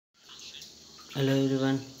Hello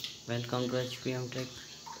everyone, welcome to hpmtech.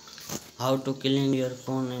 How to clean your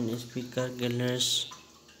phone and speaker galleries.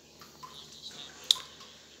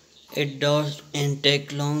 It doesn't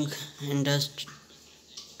take long and just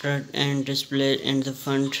strut and display in the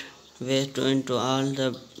front way to into all the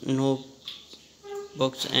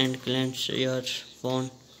notebooks and cleanse your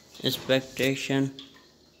phone expectation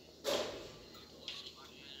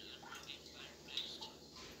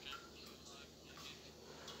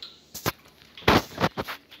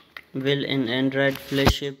will in Android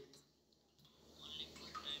flagship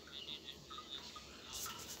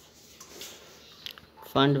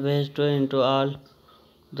fund ways to into all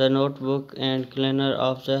the notebook and cleaner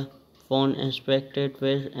of the phone inspected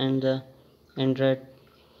ways and the Android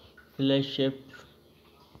flagship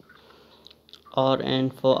or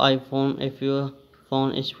and for iPhone if your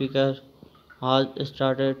phone speaker has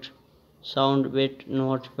started sound bit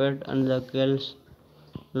notified and the girls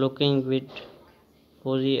looking bit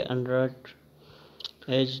fuzzy under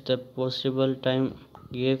as the possible time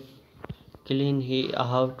give clean he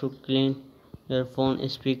how to clean your phone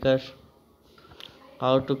speaker,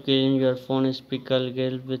 how to clean your phone speaker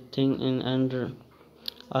girl with thing in and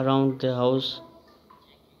around the house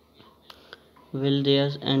will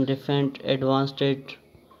there and different advanced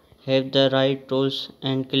have the right tools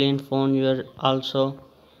and clean phone you also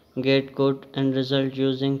get good and result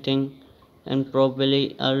using thing and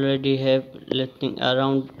probably already have lighting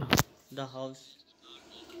around the house.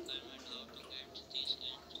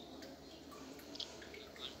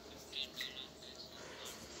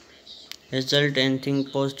 Result anything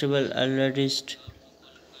possible already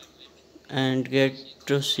and get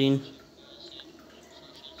to see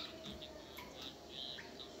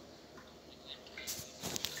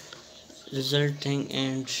result thing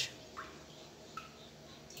and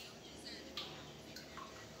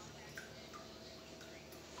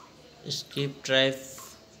skip drive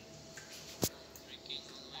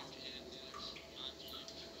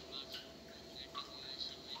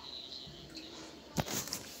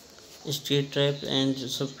street trap and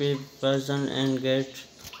super version and get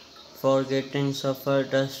for getting suffer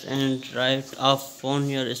dust and drive off phone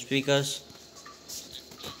your speakers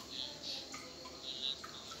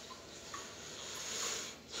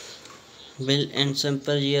build and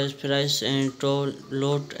simple years price and toll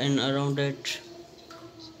load and around it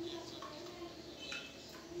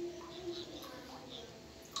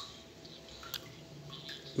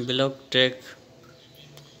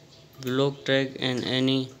block tag and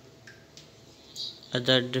any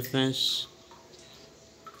other defense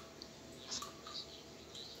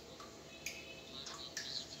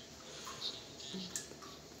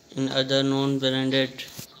in other non-branded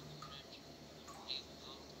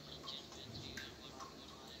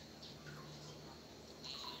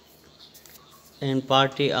and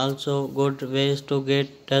party also good ways to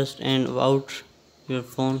get dust and out your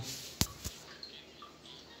phone.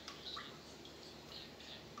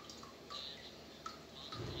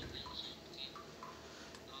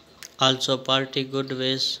 Also party good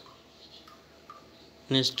ways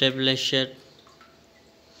in stabilizer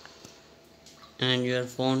and your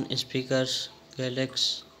phone speakers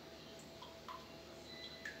Galaxy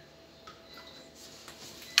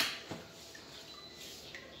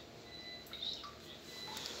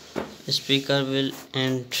speaker will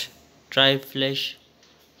and try flash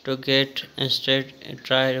to get instead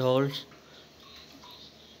try holes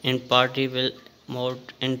in party will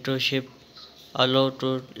mode into ship allow to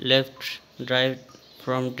left drive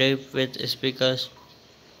from deep with speakers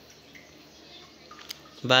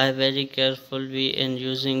by very carefully in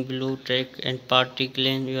using blue track and party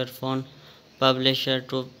clean your phone publisher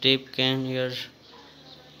to deep can your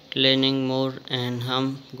cleaning mode and hum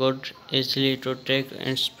good easily to take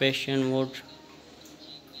inspection mode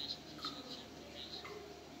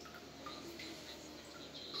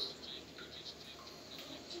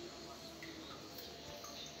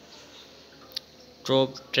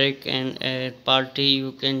drop track and a party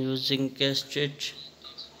you can using cassette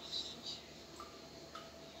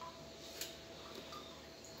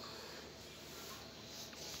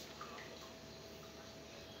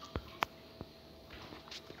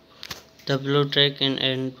the blue track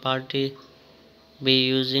and party be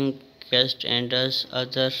using cast and does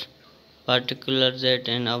other particular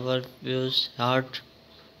that in our views hard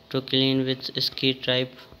to clean with ski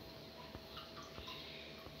type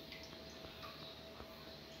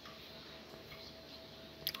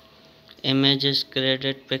images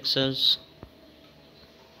created pixels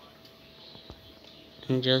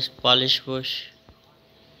and just polish wash.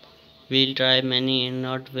 We'll try many and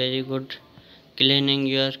not very good cleaning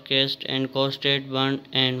your cast and coasted burn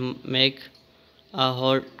and make A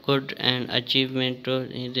whole good and achievement to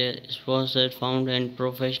the sponsor found in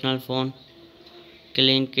professional phone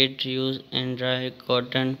clean kit use and dry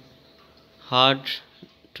cotton hard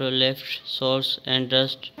to lift source and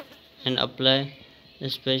dust and apply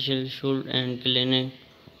special shoe and cleaning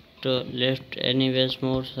to lift anyways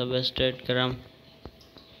more suggested gram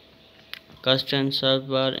custom search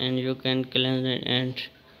bar and you can clean it and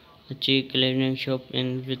achieve cleaning shop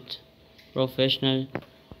in with professional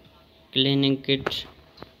cleaning kit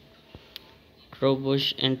Robush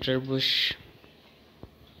and Turbush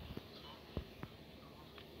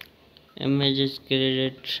images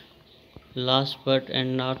created last but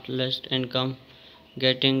and not least income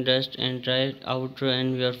getting dust and dry outro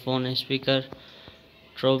and your phone speaker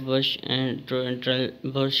Robush and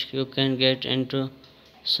bush you can get into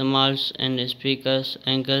smalls and speakers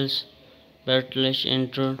angles Bertlish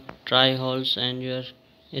into try holes and your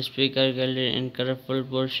speaker gallery in careful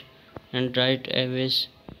bush and right aways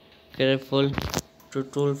careful to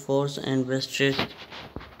tool force and wasted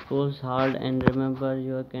pulls hard and remember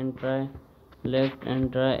you can try left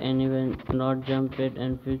and try anywhere not jump it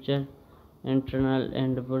and future internal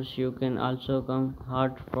and bush you can also come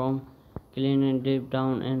hard from cleaning deep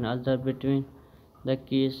down and other between the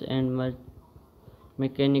keys and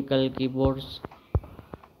mechanical keyboards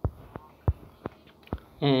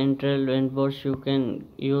and internal and bush you can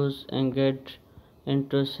use and get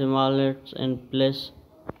into simulates and place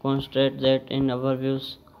constraint that in our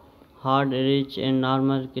views hard rich and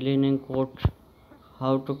normal cleaning coat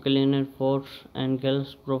how to clean it for and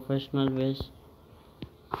girls professional ways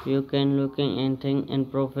you can looking anything in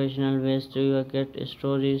professional ways to you get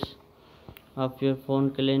stories of your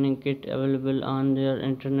phone cleaning kit available on your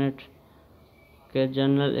internet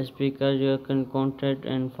general speaker you can contact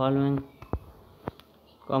and following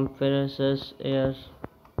compresses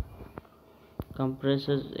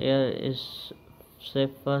air is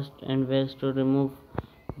safest and ways to remove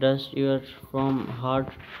dust your from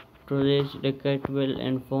hard to reach decatable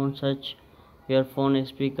and phone such your phone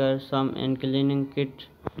speaker some and cleaning kit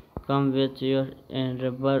come with your and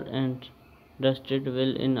rubber and dusted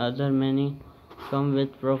will in other many come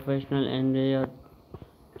with professional and your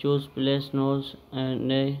choose place nose and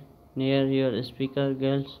near your speaker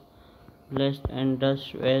gels blessed and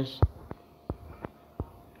dust as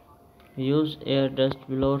use air dust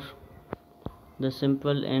blower the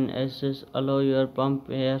simple and access allow your pump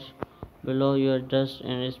air below your dust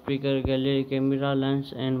and speaker gallery camera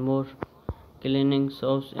lens and more cleaning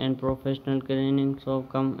soaps and professional cleaning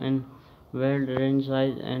soap come in wide range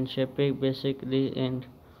size and shaping basically and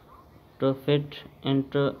to fit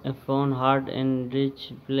into a phone hard and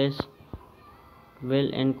rich place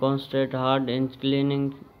well and constant hard and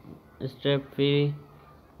cleaning step free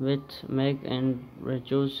with make and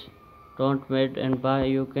reduce don't wait and buy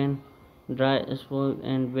you can dry spoil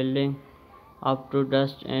and building up to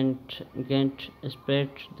dust and get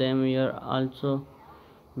spread them your also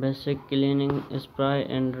basic cleaning spray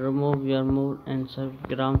and remove your mold and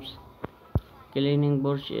grams cleaning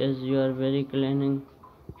brush is your very cleaning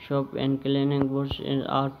shop and cleaning brush is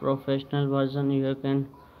our professional version you can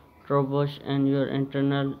throw brush and your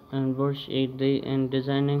internal and brush is the and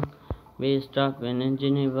designing we stop and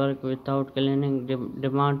engineer work without cleaning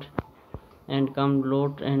demand and come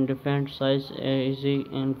load and different size easy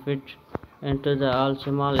and fit into the all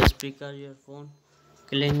small speaker your phone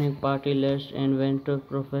cleaning party list and went to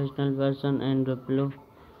professional version and the blue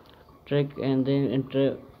trick and then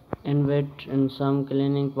invite in some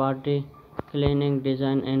cleaning party cleaning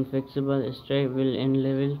design and flexible stay will and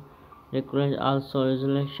level requires also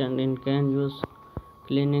isolation in can use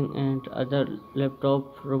cleaning and other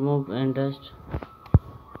laptop remove and dust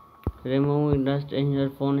removing dust in your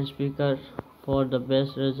phone speaker for the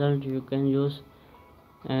best result you can use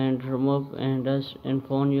and remove and dust in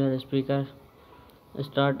phone your speaker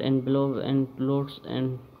start and blow and loads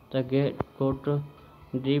and the get go to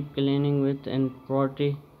deep cleaning with and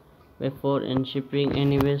potty before and shipping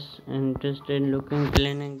anyways and interested looking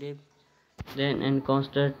cleaning deep then and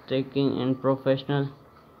constant taking and professional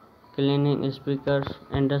cleaning speakers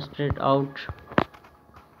industry out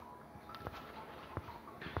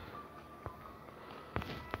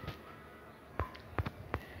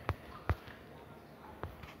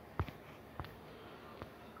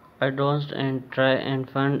advanced and try and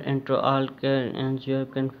fund into all care and your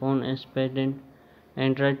phone is patent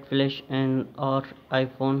Android flash and or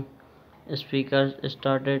iPhone speakers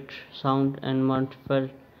started sound and multiple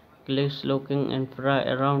clicks looking and fry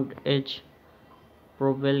around edge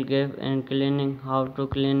probable gave and cleaning how to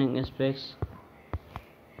cleaning specs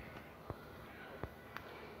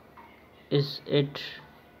is it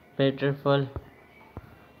beautiful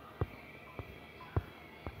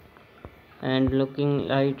and looking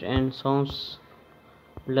light and sounds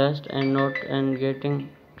blessed and not and getting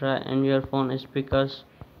dry and your phone speakers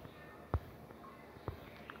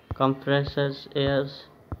compresses airs.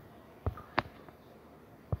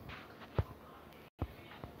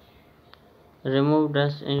 Remove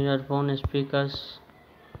dust in your phone speakers.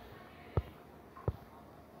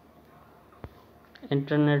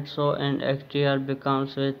 Internet show and XDR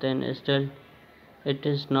becomes with and still it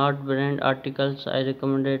is not brand articles. I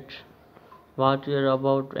recommend it. What you're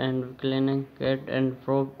about and cleaning it and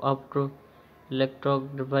probe up to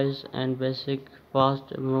electronic device and basic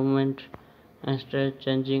fast movement instead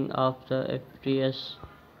changing of the FPS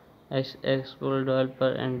full developer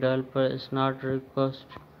and developer is not request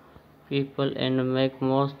people and make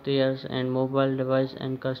most tears and mobile device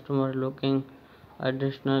and customer looking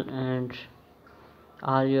additional and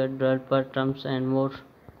are your developer terms and more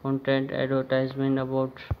content advertisement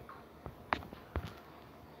about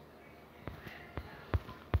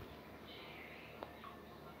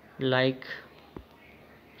like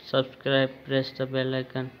subscribe press the bell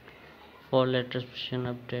icon for latest version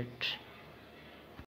update.